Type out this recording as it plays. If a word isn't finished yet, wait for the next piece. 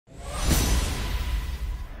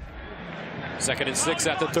2nd and 6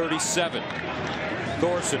 at the 37.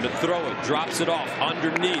 Thorson to throw it, drops it off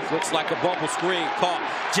underneath, looks like a bubble screen, caught.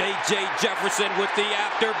 J.J. Jefferson with the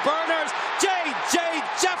afterburners. J.J.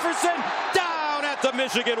 Jefferson down at the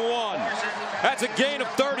Michigan 1. That's a gain of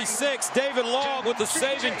 36. David Long with the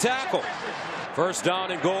saving tackle. 1st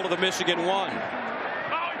down and goal to the Michigan 1.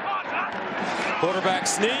 Quarterback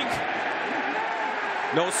sneak.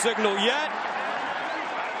 No signal yet.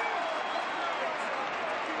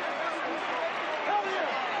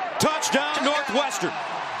 Touchdown Northwestern.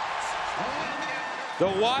 The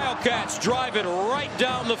Wildcats drive it right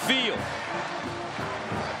down the field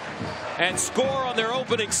and score on their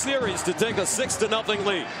opening series to take a 6-0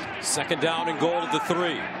 lead. 2nd down and goal at the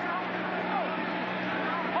 3.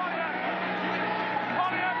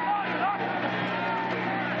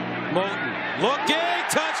 Moten looking,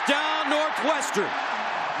 touchdown Northwestern.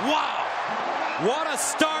 Wow, what a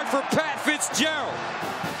start for Pat Fitzgerald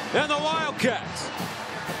and the Wildcats.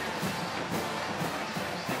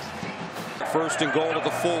 1st and goal to the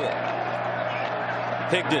 4.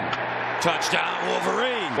 Higdon, touchdown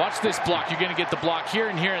Wolverine. Watch this block. You're going to get the block here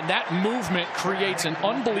and here, and that movement creates an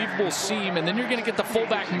unbelievable seam, and then you're going to get the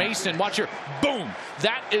fullback Mason. Watch here. Boom.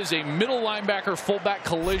 That is a middle linebacker fullback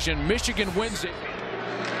collision. Michigan wins it.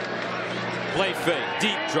 Play fake,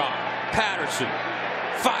 deep drop. Patterson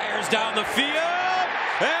fires down the field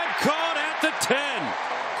and caught at the 10.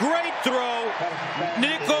 Great throw.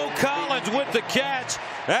 Nico Collins with the catch.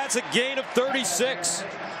 That's a gain of 36.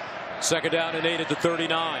 2nd down and 8 at the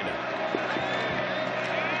 39.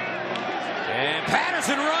 And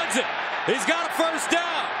Patterson runs it. He's got a 1st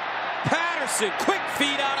down. Patterson, quick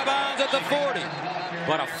feet out of bounds at the 40.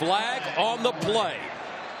 But a flag on the play.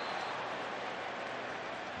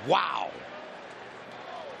 Wow.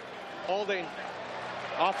 Holding.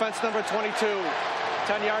 Offense number 22.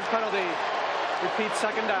 10 yards penalty. Repeat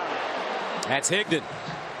 2nd down. That's Higdon.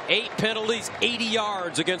 8 penalties, 80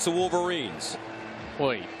 yards against the Wolverines.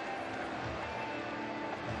 Wait.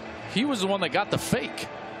 He was the one that got the fake.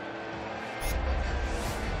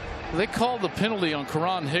 They called the penalty on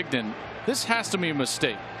Karan Higdon. This has to be a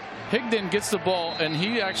mistake. Higdon gets the ball, and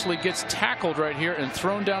he actually gets tackled right here and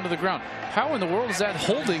thrown down to the ground. How in the world is that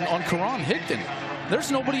holding on Karan Higdon?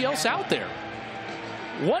 There's nobody else out there.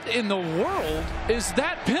 What in the world is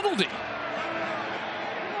that penalty?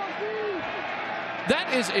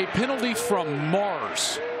 That is a penalty from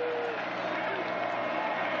Mars.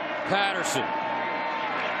 Patterson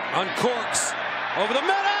uncorks over the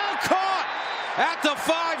middle, caught at the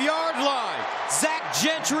 5-yard line. Zach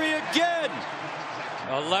Gentry again.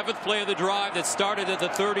 11th play of the drive that started at the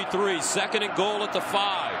 33. 2nd and goal at the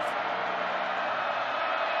 5.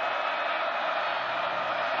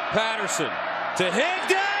 Patterson to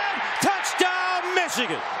Higdon. Touchdown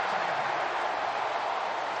Michigan.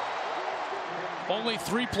 Only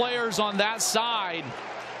 3 players on that side,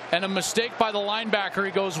 and a mistake by the linebacker.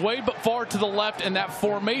 He goes way far to the left, and that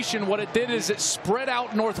formation, what it did is it spread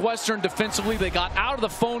out Northwestern defensively. They got out of the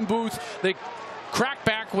phone booth. They cracked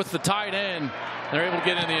back with the tight end. They're able to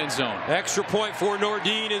get in the end zone. Extra point for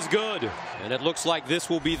Nordine is good. And it looks like this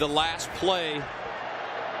will be the last play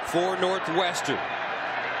for Northwestern.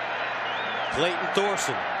 Clayton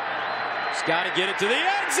Thorson. He's got to get it to the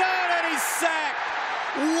end zone, and he's sacked.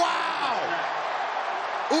 Wow!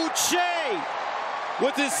 Uche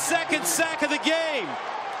with his 2nd sack of the game.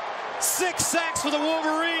 6 sacks for the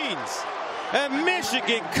Wolverines. And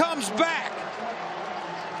Michigan comes back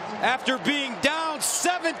after being down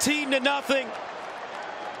 17-0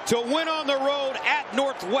 to win on the road at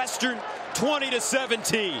Northwestern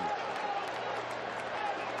 20-17.